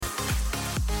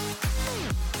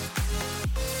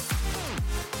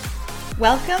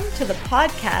Welcome to the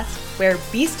podcast where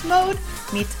Beast Mode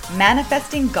meets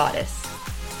Manifesting Goddess.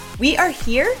 We are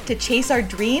here to chase our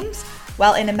dreams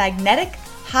while in a magnetic,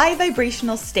 high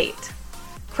vibrational state.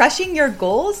 Crushing your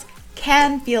goals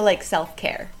can feel like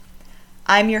self-care.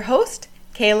 I'm your host,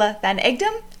 Kayla Van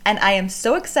Egdom, and I am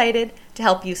so excited to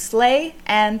help you slay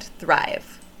and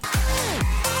thrive.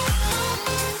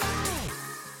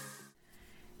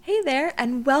 Hey there,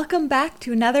 and welcome back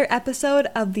to another episode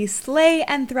of the Slay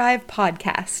and Thrive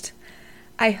podcast.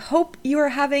 I hope you are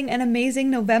having an amazing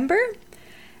November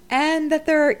and that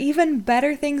there are even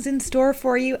better things in store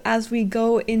for you as we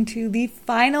go into the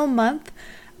final month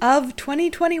of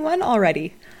 2021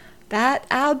 already. That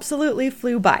absolutely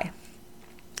flew by.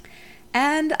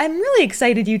 And I'm really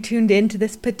excited you tuned in to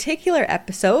this particular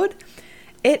episode.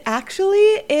 It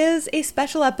actually is a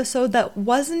special episode that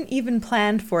wasn't even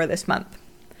planned for this month.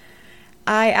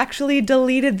 I actually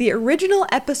deleted the original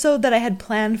episode that I had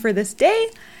planned for this day,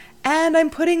 and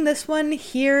I'm putting this one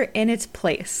here in its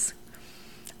place.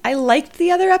 I liked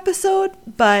the other episode,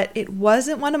 but it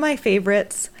wasn't one of my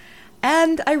favorites,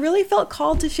 and I really felt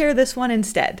called to share this one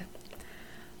instead.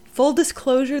 Full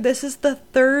disclosure, this is the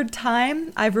third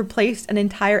time I've replaced an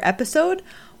entire episode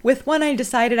with one I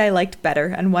decided I liked better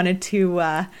and wanted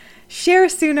to share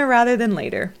sooner rather than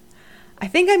later. I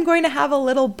think I'm going to have a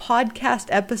little podcast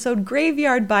episode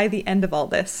graveyard by the end of all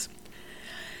this.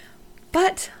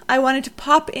 But I wanted to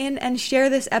pop in and share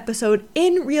this episode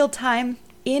in real time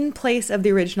in place of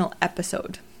the original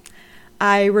episode.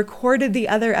 I recorded the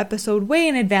other episode way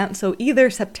in advance, so either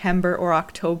September or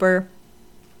October,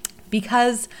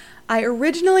 because I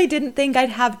originally didn't think I'd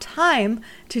have time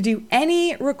to do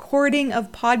any recording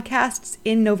of podcasts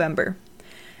in November.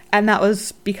 And that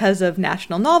was because of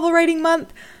National Novel Writing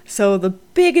Month, so the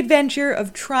big adventure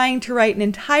of trying to write an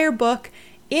entire book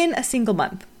in a single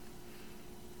month.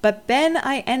 But then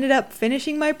I ended up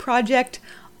finishing my project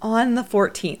on the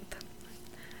 14th.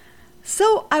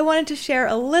 So I wanted to share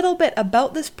a little bit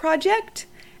about this project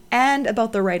and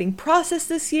about the writing process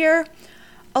this year,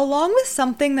 along with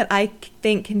something that I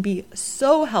think can be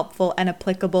so helpful and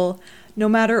applicable no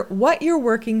matter what you're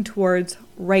working towards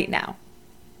right now.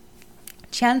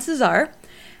 Chances are,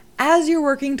 as you're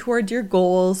working towards your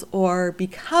goals or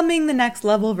becoming the next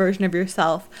level version of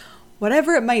yourself,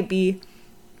 whatever it might be,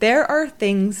 there are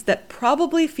things that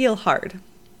probably feel hard.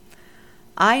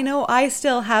 I know I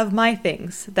still have my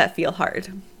things that feel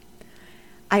hard.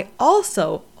 I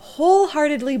also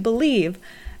wholeheartedly believe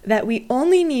that we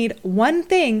only need one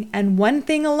thing and one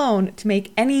thing alone to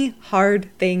make any hard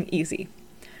thing easy.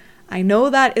 I know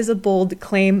that is a bold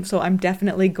claim, so I'm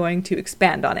definitely going to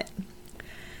expand on it.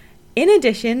 In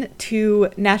addition to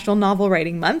National Novel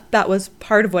Writing Month, that was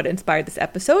part of what inspired this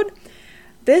episode.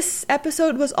 This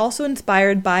episode was also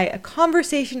inspired by a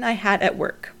conversation I had at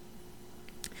work.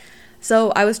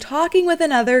 So I was talking with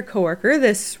another coworker,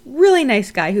 this really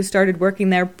nice guy who started working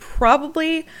there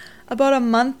probably about a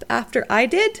month after I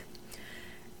did,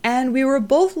 and we were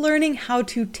both learning how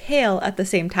to tail at the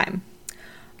same time.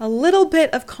 A little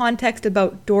bit of context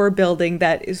about door building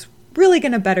that is really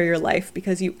going to better your life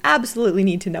because you absolutely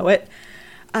need to know it.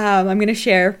 I'm going to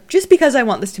share just because I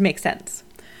want this to make sense.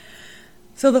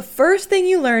 So the first thing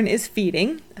you learn is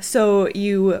feeding. So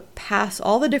you pass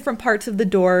all the different parts of the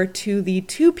door to the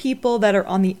two people that are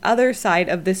on the other side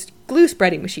of this glue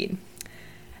spreading machine.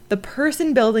 The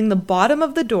person building the bottom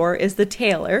of the door is the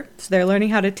tailer, so they're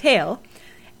learning how to tail.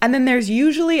 And then there's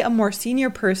usually a more senior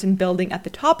person building at the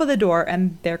top of the door,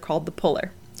 and they're called the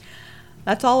puller.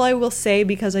 That's all I will say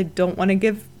because I don't want to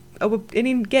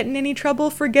get in any trouble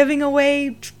for giving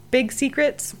away big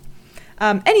secrets.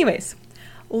 Anyways,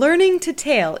 learning to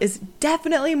tail is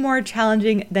definitely more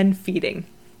challenging than feeding.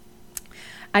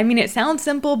 I mean, it sounds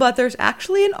simple, but there's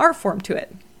actually an art form to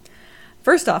it.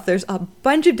 First off, there's a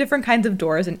bunch of different kinds of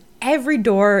doors, and every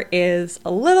door is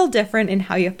a little different in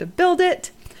how you have to build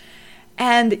it.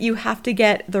 And you have to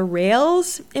get the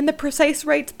rails in the precise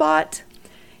right spot.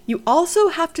 You also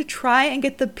have to try and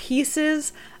get the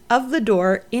pieces of the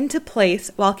door into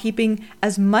place while keeping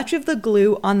as much of the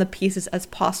glue on the pieces as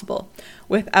possible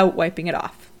without wiping it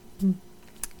off.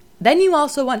 Then you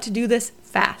also want to do this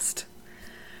fast.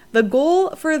 The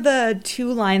goal for the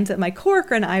two lines that my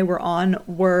coworker and I were on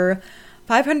were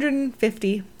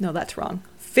 1,550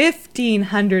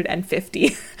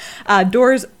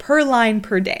 doors per line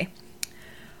per day.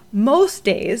 Most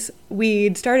days,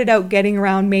 we'd started out getting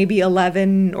around maybe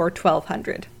 11 or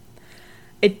 1,200.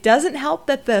 It doesn't help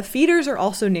that the feeders are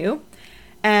also new,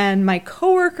 and my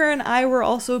coworker and I were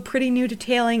also pretty new to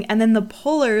tailing, and then the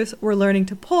pullers were learning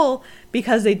to pull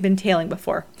because they'd been tailing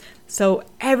before. So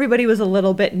everybody was a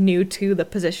little bit new to the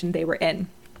position they were in.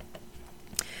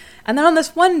 And then on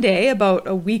this one day, about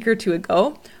a week or two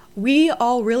ago, we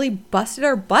all really busted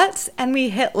our butts and we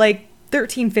hit like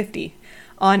 1350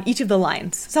 on each of the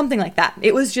lines, something like that.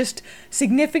 It was just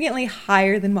significantly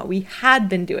higher than what we had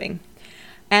been doing.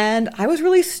 And I was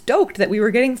really stoked that we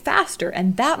were getting faster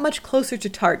and that much closer to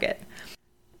target.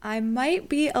 I might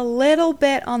be a little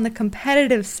bit on the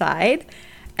competitive side,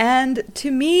 and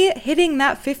to me, hitting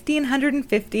that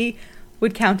 1550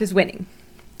 would count as winning.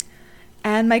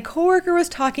 And my coworker was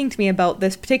talking to me about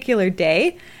this particular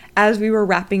day as we were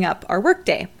wrapping up our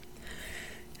workday.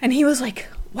 And he was like,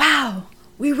 wow,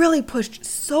 we really pushed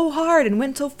so hard and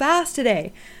went so fast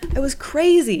today. It was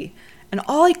crazy. And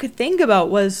all I could think about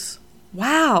was,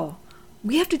 wow,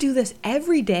 we have to do this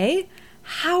every day?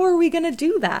 How are we going to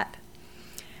do that?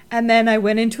 And then I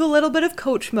went into a little bit of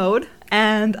coach mode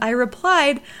and I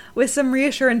replied with some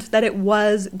reassurance that it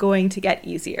was going to get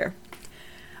easier.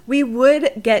 We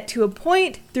would get to a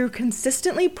point through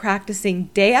consistently practicing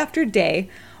day after day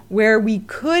where we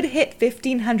could hit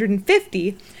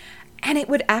 1550 and it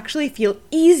would actually feel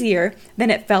easier than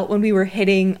it felt when we were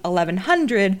hitting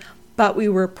 1100, but we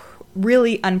were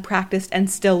really unpracticed and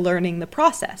still learning the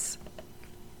process.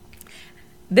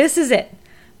 This is it.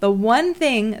 The one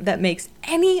thing that makes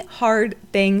any hard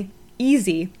thing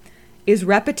easy is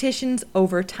repetitions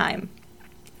over time.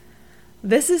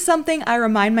 This is something I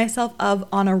remind myself of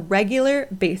on a regular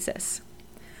basis.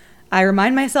 I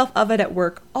remind myself of it at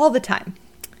work all the time.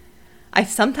 I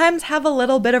sometimes have a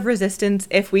little bit of resistance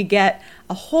if we get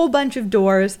a whole bunch of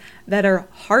doors that are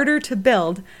harder to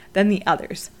build than the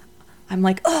others. I'm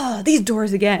like, oh, these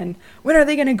doors again. When are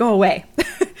they going to go away?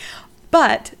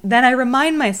 But then I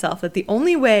remind myself that the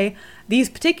only way these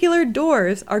particular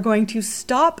doors are going to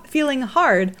stop feeling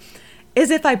hard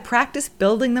is if I practice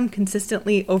building them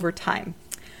consistently over time.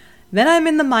 Then I'm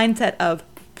in the mindset of,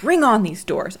 bring on these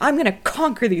doors. I'm going to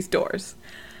conquer these doors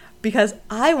because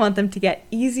I want them to get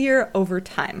easier over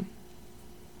time.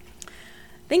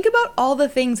 Think about all the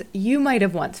things you might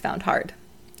have once found hard.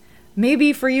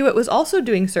 Maybe for you it was also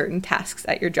doing certain tasks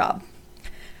at your job.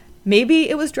 Maybe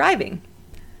it was driving.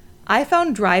 I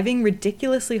found driving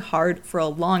ridiculously hard for a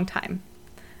long time.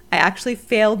 I actually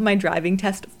failed my driving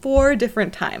test 4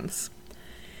 different times.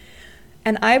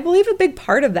 And I believe a big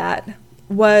part of that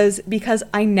was because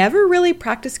I never really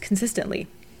practiced consistently.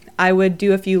 I would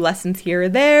do a few lessons here or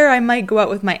there. I might go out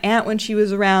with my aunt when she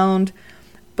was around,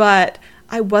 but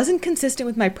I wasn't consistent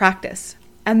with my practice.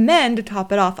 And then to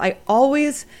top it off, I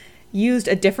always used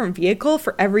a different vehicle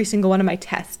for every single one of my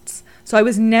tests. So I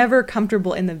was never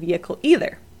comfortable in the vehicle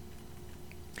either.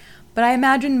 But I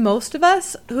imagine most of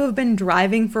us who have been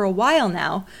driving for a while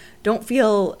now don't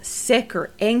feel sick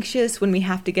or anxious when we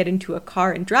have to get into a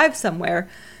car and drive somewhere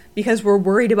because we're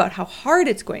worried about how hard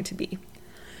it's going to be.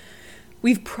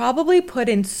 We've probably put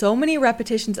in so many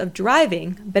repetitions of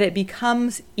driving that it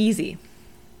becomes easy.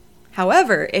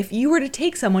 However, if you were to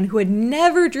take someone who had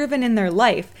never driven in their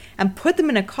life and put them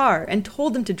in a car and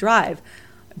told them to drive,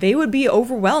 they would be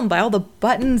overwhelmed by all the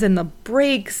buttons and the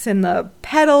brakes and the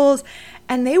pedals,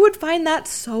 and they would find that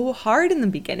so hard in the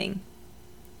beginning.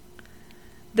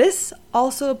 This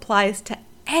also applies to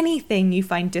anything you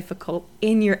find difficult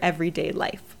in your everyday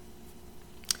life.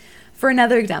 For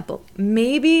another example,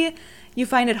 maybe you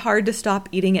find it hard to stop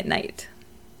eating at night.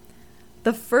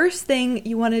 The first thing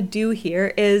you want to do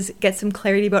here is get some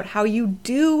clarity about how you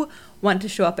do want to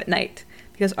show up at night,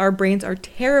 because our brains are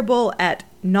terrible at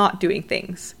not doing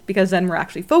things, because then we're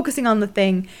actually focusing on the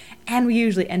thing and we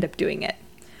usually end up doing it.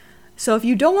 So if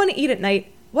you don't want to eat at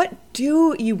night, what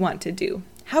do you want to do?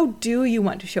 How do you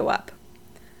want to show up?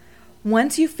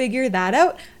 Once you figure that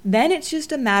out, then it's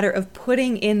just a matter of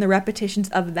putting in the repetitions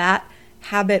of that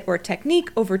habit or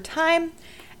technique over time.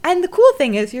 And the cool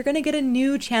thing is you're going to get a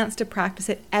new chance to practice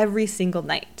it every single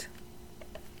night.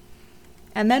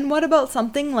 And then what about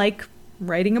something like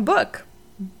writing a book?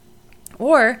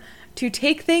 Or to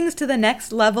take things to the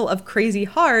next level of crazy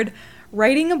hard,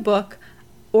 writing a book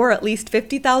or at least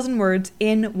 50,000 words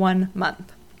in 1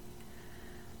 month.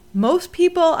 Most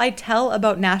people I tell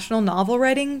about National Novel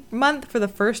Writing Month for the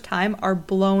first time are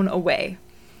blown away.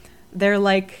 They're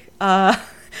like,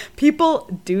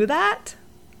 people do that?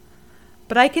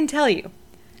 But I can tell you,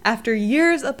 after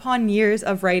years upon years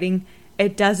of writing,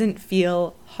 it doesn't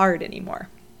feel hard anymore.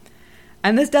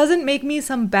 And this doesn't make me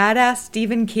some badass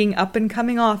Stephen King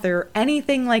up-and-coming author or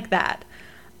anything like that.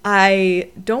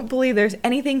 I don't believe there's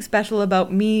anything special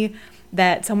about me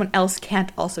that someone else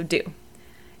can't also do.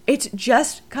 It's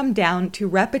just come down to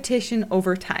repetition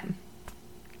over time.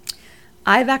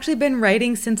 I've actually been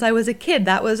writing since I was a kid.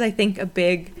 That was, I think, a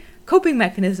big coping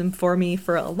mechanism for me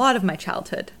for a lot of my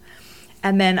childhood.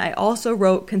 And then I also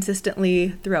wrote consistently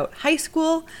throughout high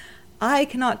school. I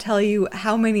cannot tell you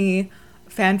how many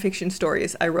fan fiction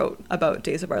stories I wrote about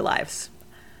Days of Our Lives.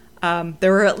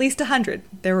 There were at least 100.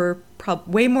 There were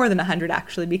way more than 100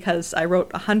 actually, because I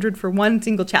wrote 100 for one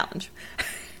single challenge.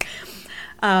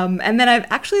 And then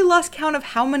I've actually lost count of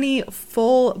how many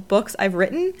full books I've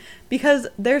written, because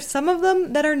there's some of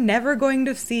them that are never going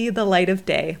to see the light of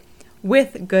day,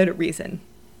 with good reason.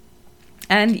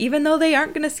 And even though they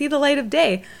aren't going to see the light of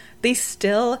day, they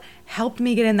still helped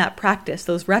me get in that practice,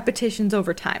 those repetitions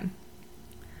over time.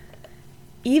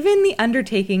 Even the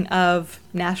undertaking of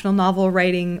National Novel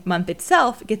Writing Month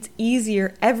itself gets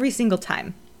easier every single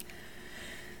time.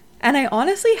 And I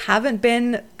honestly haven't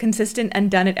been consistent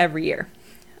and done it every year.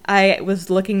 I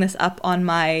was looking this up on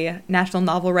my National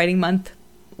Novel Writing Month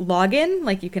login,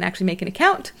 like you can actually make an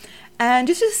account, and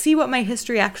just to see what my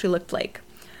history actually looked like.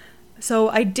 So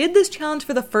I did this challenge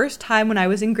for the first time when I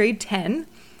was in grade 10,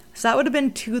 so that would have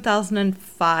been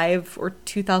 2005 or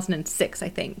 2006, I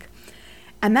think.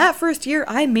 And that first year,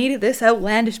 I made it this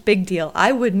outlandish big deal.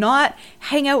 I would not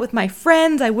hang out with my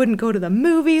friends. I wouldn't go to the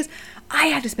movies. I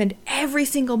had to spend every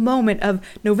single moment of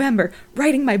November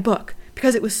writing my book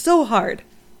because it was so hard,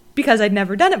 because I'd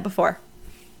never done it before.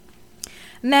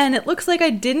 And then it looks like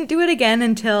I didn't do it again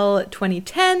until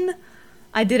 2010.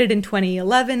 I did it in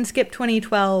 2011, skipped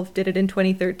 2012, did it in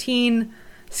 2013,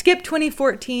 skipped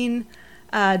 2014,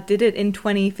 did it in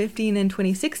 2015 and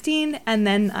 2016, and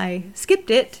then I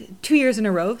skipped it 2 years in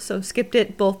a row, so skipped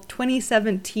it both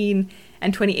 2017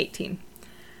 and 2018.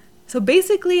 So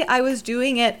basically, I was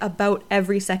doing it about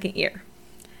every second year.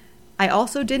 I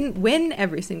also didn't win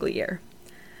every single year.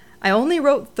 I only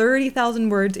wrote 30,000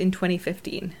 words in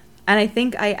 2015, and I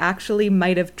think I actually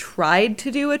might have tried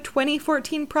to do a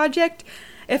 2014 project,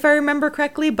 if I remember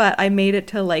correctly, but I made it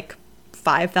to like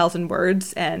 5,000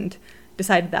 words and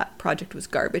decided that project was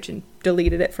garbage and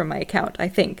deleted it from my account, I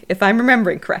think, if I'm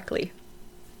remembering correctly.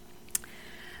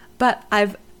 But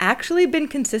I've actually been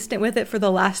consistent with it for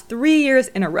the last 3 years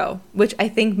in a row, which I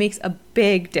think makes a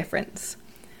big difference.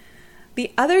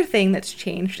 The other thing that's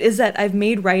changed is that I've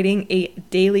made writing a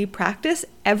daily practice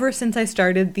ever since I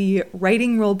started the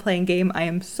writing role-playing game I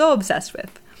am so obsessed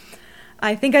with.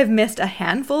 I think I've missed a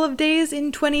handful of days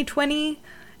in 2020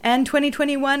 and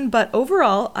 2021, but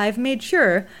overall, I've made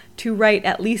sure to write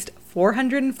at least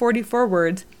 444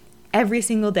 words every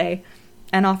single day,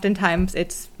 and oftentimes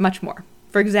it's much more.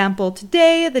 For example,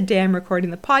 today, the day I'm recording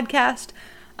the podcast,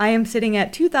 I am sitting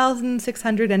at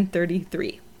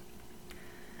 2,633.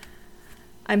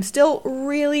 I'm still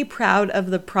really proud of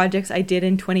the projects I did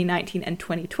in 2019 and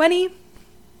 2020.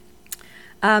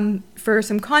 For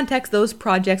some context, those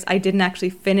projects, I didn't actually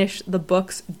finish the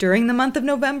books during the month of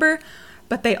November,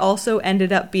 but they also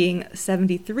ended up being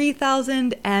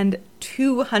 73,000 and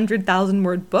 200,000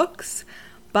 word books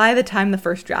by the time the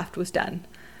first draft was done.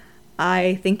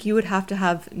 I think you would have to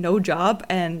have no job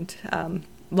and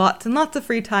lots and lots of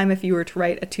free time if you were to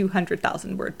write a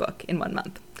 200,000 word book in 1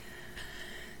 month.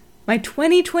 My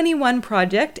 2021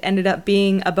 project ended up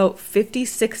being about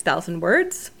 56,000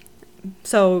 words,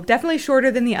 so definitely shorter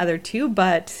than the other two,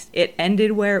 but it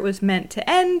ended where it was meant to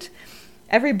end.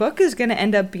 Every book is going to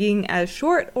end up being as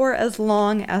short or as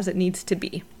long as it needs to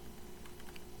be.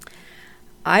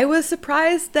 I was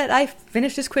surprised that I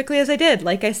finished as quickly as I did.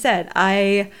 Like I said,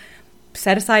 I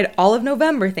set aside all of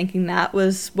November thinking that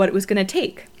was what it was going to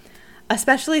take,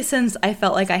 especially since I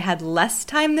felt like I had less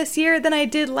time this year than I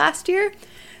did last year,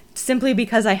 simply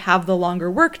because I have the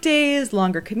longer work days,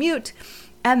 longer commute,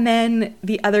 and then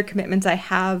the other commitments I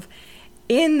have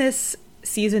in this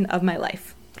season of my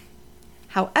life.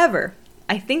 However,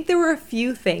 I think there were a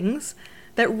few things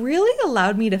that really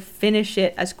allowed me to finish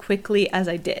it as quickly as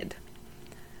I did.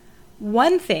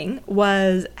 One thing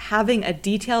was having a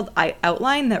detailed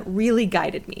outline that really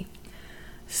guided me.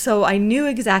 So I knew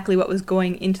exactly what was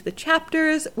going into the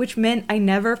chapters, which meant I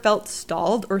never felt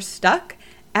stalled or stuck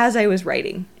as I was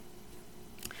writing.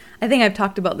 I think I've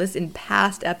talked about this in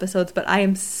past episodes, but I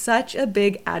am such a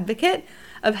big advocate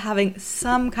of having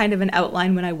some kind of an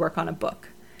outline when I work on a book.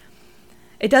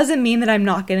 It doesn't mean that I'm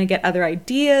not going to get other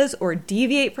ideas or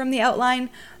deviate from the outline,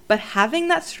 but having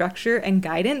that structure and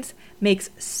guidance makes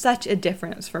such a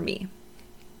difference for me.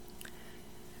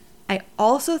 I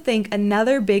also think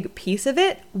another big piece of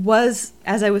it was,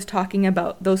 as I was talking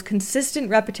about, those consistent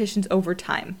repetitions over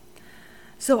time.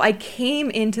 So I came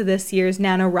into this year's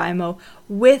NaNoWriMo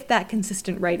with that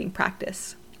consistent writing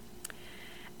practice.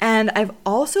 And I've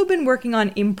also been working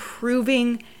on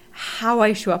improving how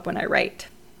I show up when I write.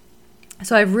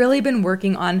 So I've really been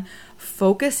working on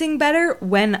focusing better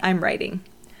when I'm writing.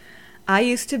 I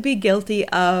used to be guilty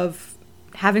of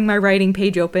having my writing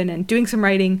page open and doing some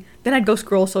writing. Then I'd go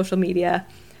scroll social media.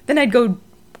 Then I'd go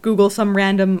Google some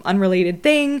random unrelated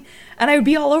thing, and I would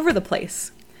be all over the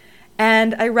place.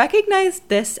 And I recognized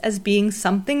this as being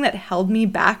something that held me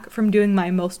back from doing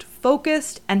my most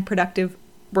focused and productive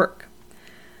work.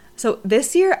 So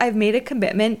this year, I've made a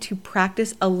commitment to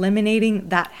practice eliminating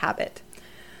that habit.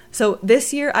 So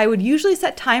this year, I would usually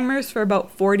set timers for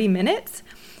about 40 minutes,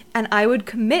 and I would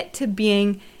commit to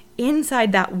being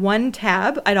inside that one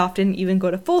tab. I'd often even go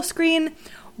to full screen,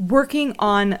 working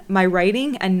on my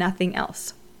writing and nothing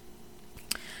else.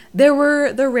 There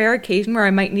were the rare occasion where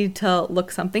I might need to look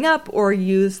something up or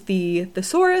use the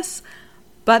thesaurus,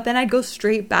 but then I'd go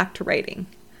straight back to writing.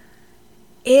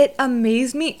 It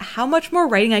amazed me how much more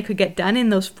writing I could get done in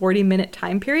those 40-minute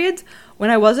time periods when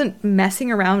I wasn't messing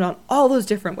around on all those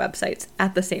different websites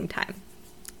at the same time.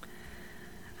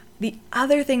 The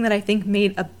other thing that I think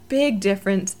made a big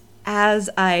difference as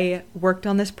I worked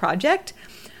on this project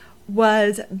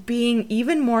was being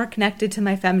even more connected to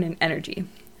my feminine energy.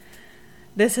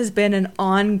 This has been an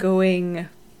ongoing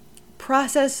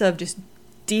process of just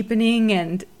deepening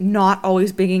and not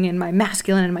always being in my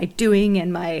masculine and my doing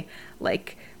and my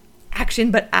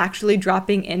action, but actually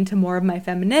dropping into more of my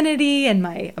femininity and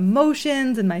my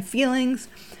emotions and my feelings.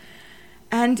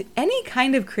 And any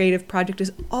kind of creative project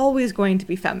is always going to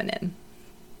be feminine.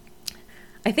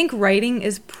 I think writing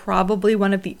is probably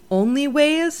one of the only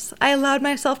ways I allowed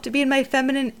myself to be in my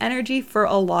feminine energy for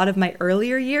a lot of my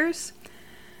earlier years.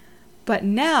 But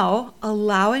now,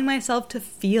 allowing myself to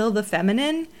feel the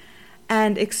feminine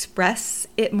and express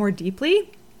it more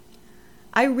deeply,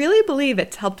 I really believe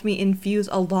it's helped me infuse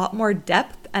a lot more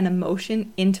depth and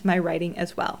emotion into my writing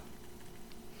as well.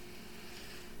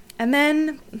 And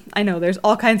then, I know there's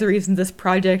all kinds of reasons this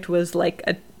project was like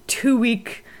a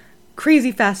 2-week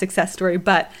crazy fast success story,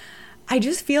 but I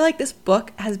just feel like this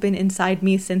book has been inside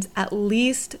me since at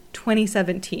least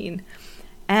 2017.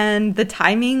 And the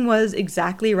timing was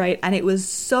exactly right, and it was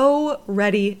so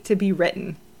ready to be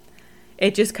written.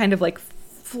 It just kind of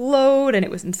flowed, and it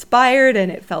was inspired,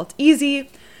 and it felt easy.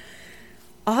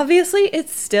 Obviously,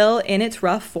 it's still in its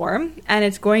rough form, and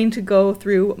it's going to go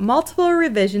through multiple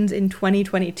revisions in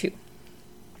 2022.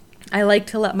 I like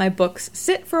to let my books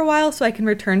sit for a while so I can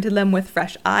return to them with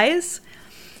fresh eyes.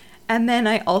 And then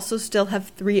I also still have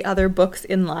 3 other books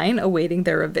in line awaiting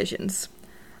their revisions.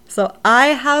 So I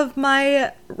have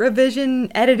my revision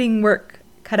editing work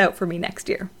cut out for me next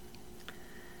year.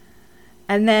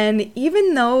 And then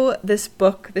even though this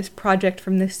project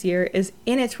from this year is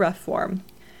in its rough form,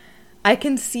 I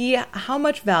can see how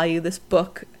much potential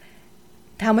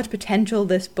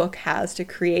this book has to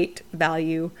create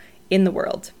value in the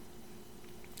world.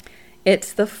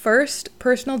 It's the first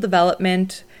personal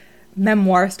development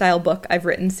memoir-style book I've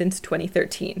written since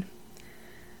 2013.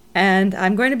 And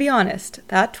I'm going to be honest,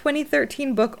 that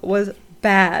 2013 book was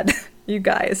bad, you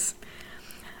guys.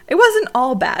 It wasn't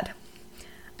all bad.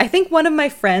 I think one of my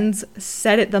friends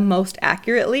said it the most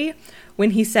accurately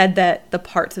when he said that the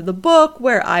parts of the book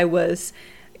where I was,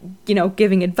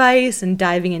 giving advice and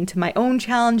diving into my own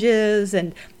challenges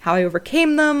and how I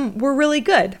overcame them were really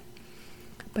good.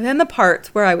 But then the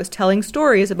parts where I was telling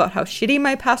stories about how shitty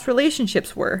my past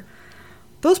relationships were,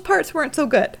 those parts weren't so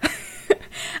good.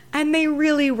 And they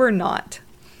really were not.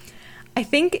 I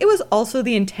think it was also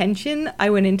the intention I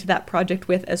went into that project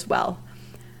with as well.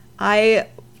 I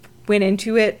went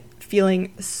into it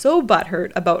feeling so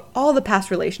butthurt about all the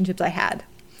past relationships I had.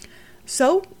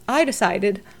 So I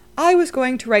decided I was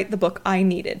going to write the book I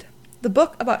needed. The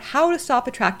book about how to stop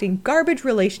attracting garbage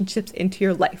relationships into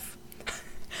your life.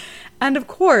 And of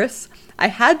course, I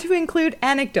had to include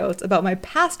anecdotes about my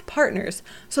past partners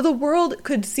so the world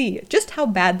could see just how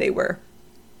bad they were.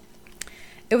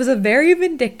 It was a very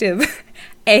vindictive,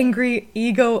 angry,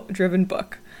 ego-driven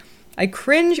book. I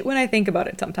cringe when I think about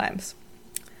it sometimes.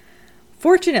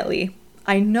 Fortunately,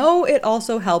 I know it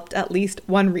also helped at least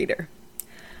one reader.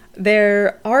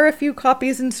 There are a few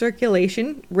copies in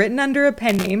circulation, written under a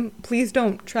pen name. Please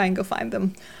don't try and go find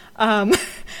them.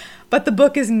 But the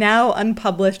book is now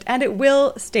unpublished, and it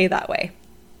will stay that way.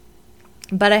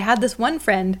 But I had this one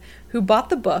friend who bought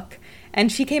the book, and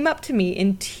she came up to me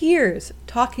in tears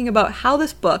talking about how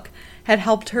this book had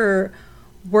helped her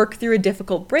work through a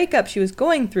difficult breakup she was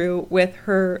going through with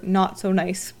her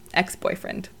not-so-nice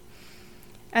ex-boyfriend.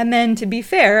 And then, to be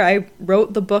fair, I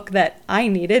wrote the book that I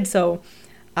needed, so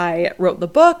I wrote the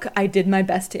book, I did my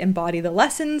best to embody the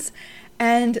lessons,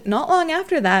 and not long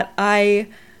after that, I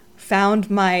found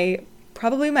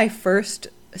probably my first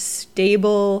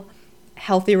stable,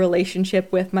 healthy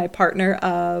relationship with my partner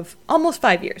of almost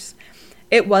 5 years.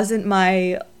 It wasn't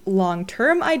my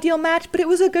long-term ideal match, but it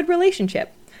was a good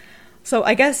relationship. So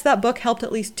I guess that book helped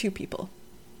at least 2 people,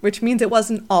 which means it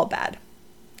wasn't all bad.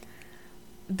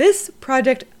 This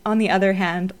project, on the other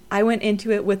hand, I went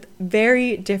into it with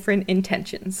very different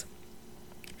intentions.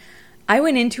 I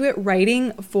went into it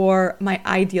writing for my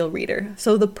ideal reader,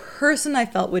 so the person I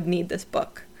felt would need this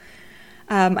book.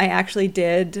 I actually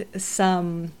did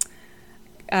some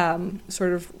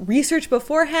sort of research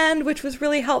beforehand, which was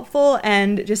really helpful,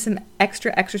 and just some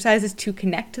extra exercises to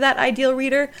connect to that ideal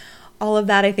reader. All of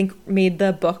that, I think, made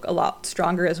the book a lot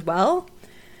stronger as well.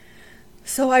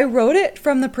 So I wrote it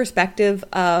from the perspective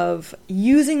of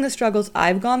using the struggles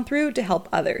I've gone through to help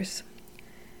others.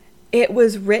 It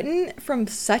was written from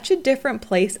such a different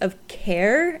place of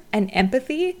care and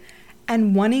empathy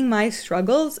and wanting my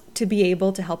struggles to be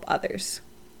able to help others.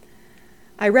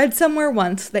 I read somewhere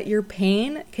once that your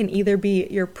pain can either be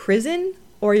your prison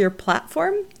or your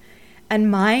platform, and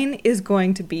mine is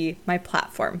going to be my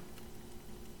platform.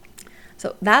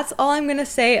 So that's all I'm going to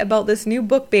say about this new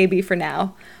book baby for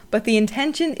now, but the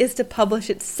intention is to publish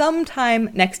it sometime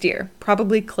next year,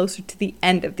 probably closer to the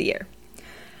end of the year.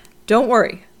 Don't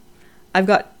worry, I've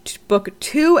got book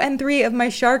 2 and 3 of my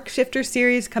Shark Shifter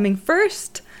series coming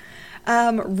first.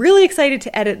 Really excited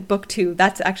to edit book 2.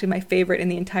 That's actually my favorite in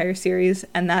the entire series,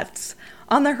 and that's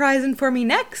on the horizon for me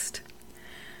next.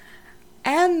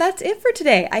 And that's it for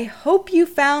today. I hope you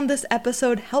found this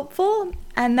episode helpful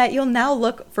and that you'll now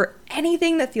look for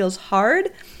anything that feels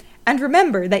hard. And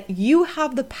remember that you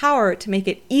have the power to make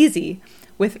it easy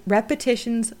with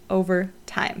repetitions over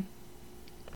time.